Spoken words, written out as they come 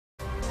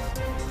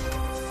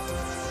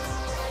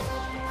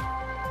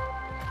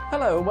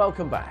Hello and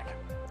welcome back.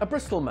 A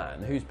Bristol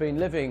man who's been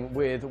living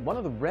with one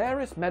of the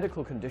rarest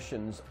medical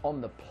conditions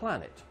on the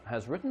planet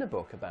has written a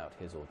book about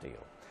his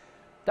ordeal.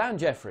 Dan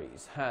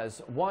Jeffries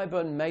has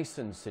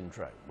wyburn-mason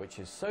syndrome, which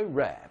is so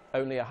rare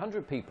only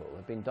 100 people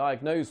have been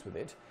diagnosed with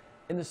it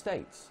in the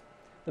States.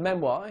 The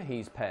memoir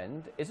he's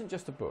penned isn't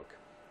just a book.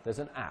 There's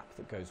an app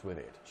that goes with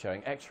it,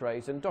 showing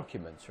x-rays and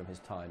documents from his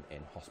time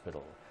in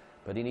hospital.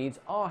 But he needs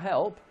our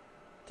help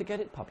to get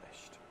it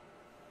published.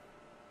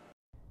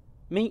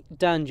 Meet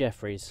Dan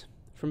Jeffries.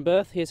 From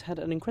birth, he has had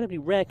an incredibly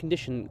rare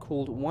condition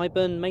called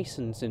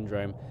wyburn-mason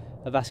syndrome,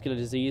 a vascular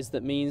disease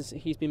that means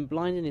he's been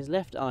blind in his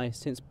left eye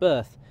since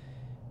birth,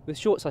 with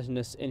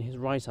short-sightedness in his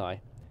right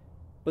eye.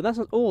 But that's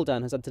not all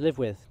Dan has had to live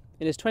with.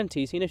 In his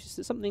 20s, he noticed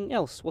that something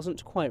else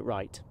wasn't quite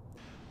right.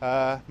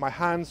 My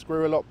hands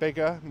grew a lot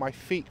bigger, my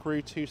feet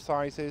grew 2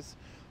 sizes,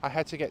 I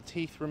had to get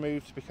teeth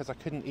removed because I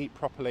couldn't eat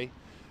properly,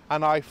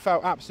 and I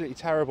felt absolutely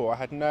terrible. I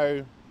had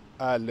no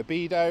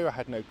libido, I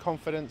had no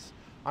confidence.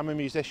 I'm a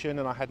musician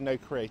and I had no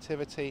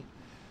creativity,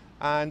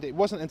 and it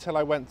wasn't until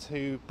I went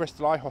to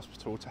Bristol Eye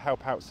Hospital to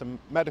help out some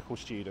medical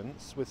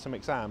students with some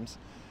exams.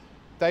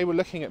 They were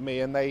looking at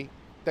me and they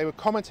were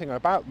commenting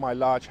about my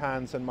large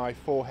hands and my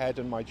forehead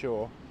and my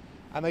jaw,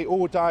 and they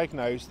all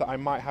diagnosed that I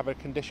might have a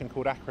condition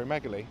called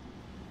acromegaly.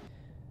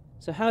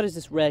 So how does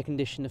this rare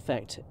condition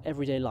affect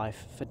everyday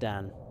life for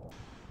Dan?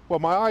 Well,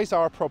 my eyes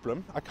are a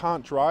problem. I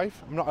can't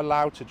drive, I'm not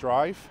allowed to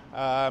drive,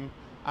 and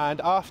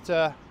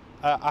after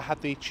I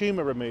had the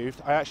tumour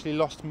removed, I actually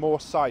lost more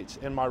sight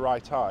in my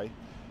right eye.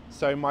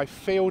 So my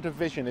field of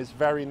vision is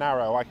very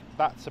narrow.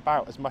 That's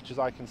about as much as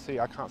I can see.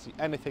 I can't see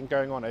anything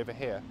going on over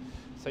here.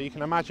 So you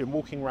can imagine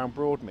walking around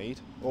Broadmead,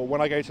 or when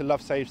I go to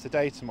Love Saves the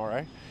Day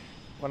tomorrow,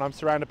 when I'm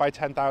surrounded by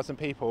 10,000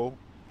 people,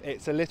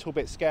 it's a little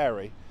bit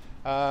scary.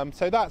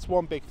 So that's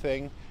one big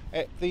thing.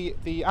 The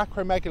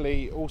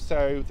acromegaly,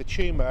 also the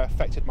tumour,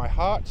 affected my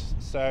heart.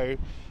 So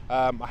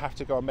I have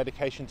to go on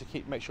medication to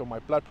make sure my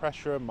blood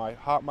pressure and my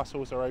heart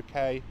muscles are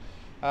okay.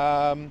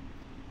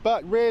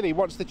 But really,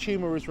 once the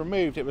tumour was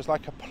removed, it was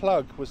like a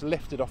plug was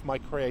lifted off my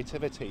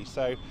creativity.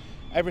 So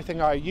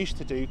everything I used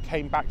to do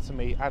came back to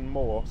me and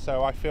more.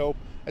 So I feel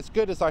as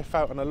good as I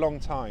felt in a long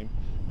time.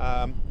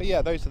 But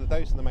yeah, those are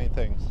the main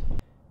things.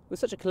 With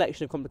such a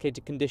collection of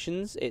complicated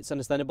conditions, it's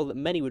understandable that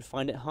many would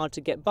find it hard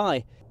to get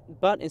by.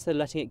 But instead of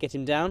letting it get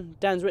him down,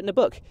 Dan's written a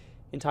book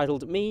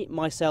entitled Me,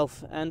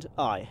 Myself and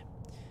I.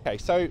 Okay,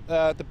 so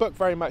the book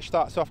very much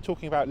starts off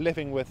talking about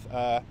living with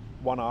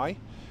one eye,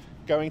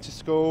 going to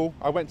school.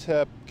 I went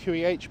to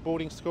QEH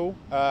boarding school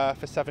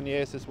for 7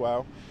 years as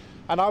well.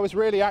 And I was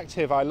really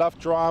active. I loved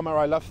drama,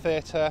 I loved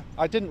theatre.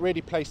 I didn't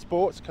really play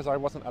sports because I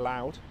wasn't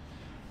allowed.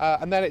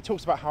 And then it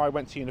talks about how I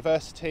went to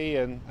university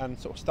and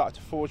sort of started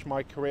to forge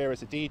my career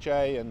as a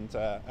DJ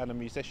and a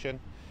musician.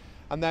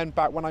 And then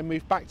when I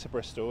moved back to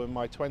Bristol in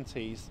my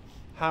 20s,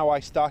 how I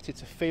started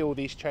to feel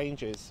these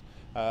changes.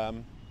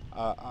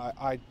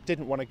 I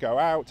didn't want to go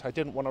out, I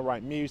didn't want to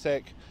write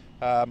music,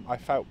 I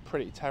felt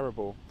pretty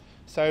terrible.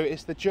 So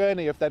it's the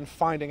journey of then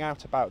finding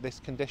out about this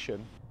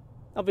condition.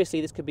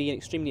 Obviously this could be an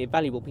extremely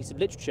valuable piece of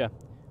literature,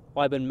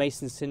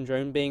 wyburn-mason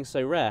syndrome being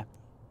so rare.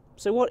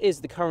 So what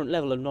is the current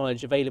level of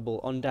knowledge available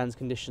on Dan's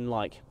condition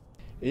like?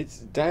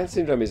 Down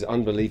syndrome is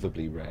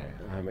unbelievably rare.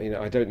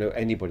 I don't know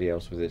anybody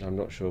else with it. I'm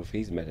not sure if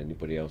he's met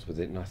anybody else with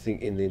it. And I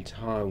think in the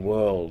entire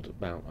world,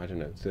 about,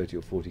 30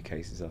 or 40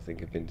 cases I think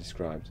have been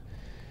described.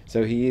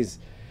 So he is,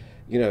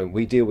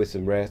 we deal with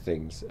some rare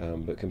things,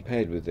 but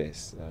compared with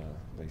this,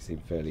 they seem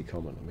fairly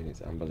common.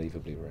 It's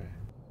unbelievably rare.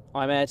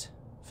 I'm Ed,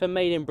 for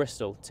Made in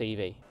Bristol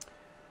TV.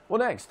 Well,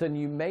 next, and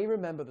you may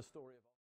remember the story.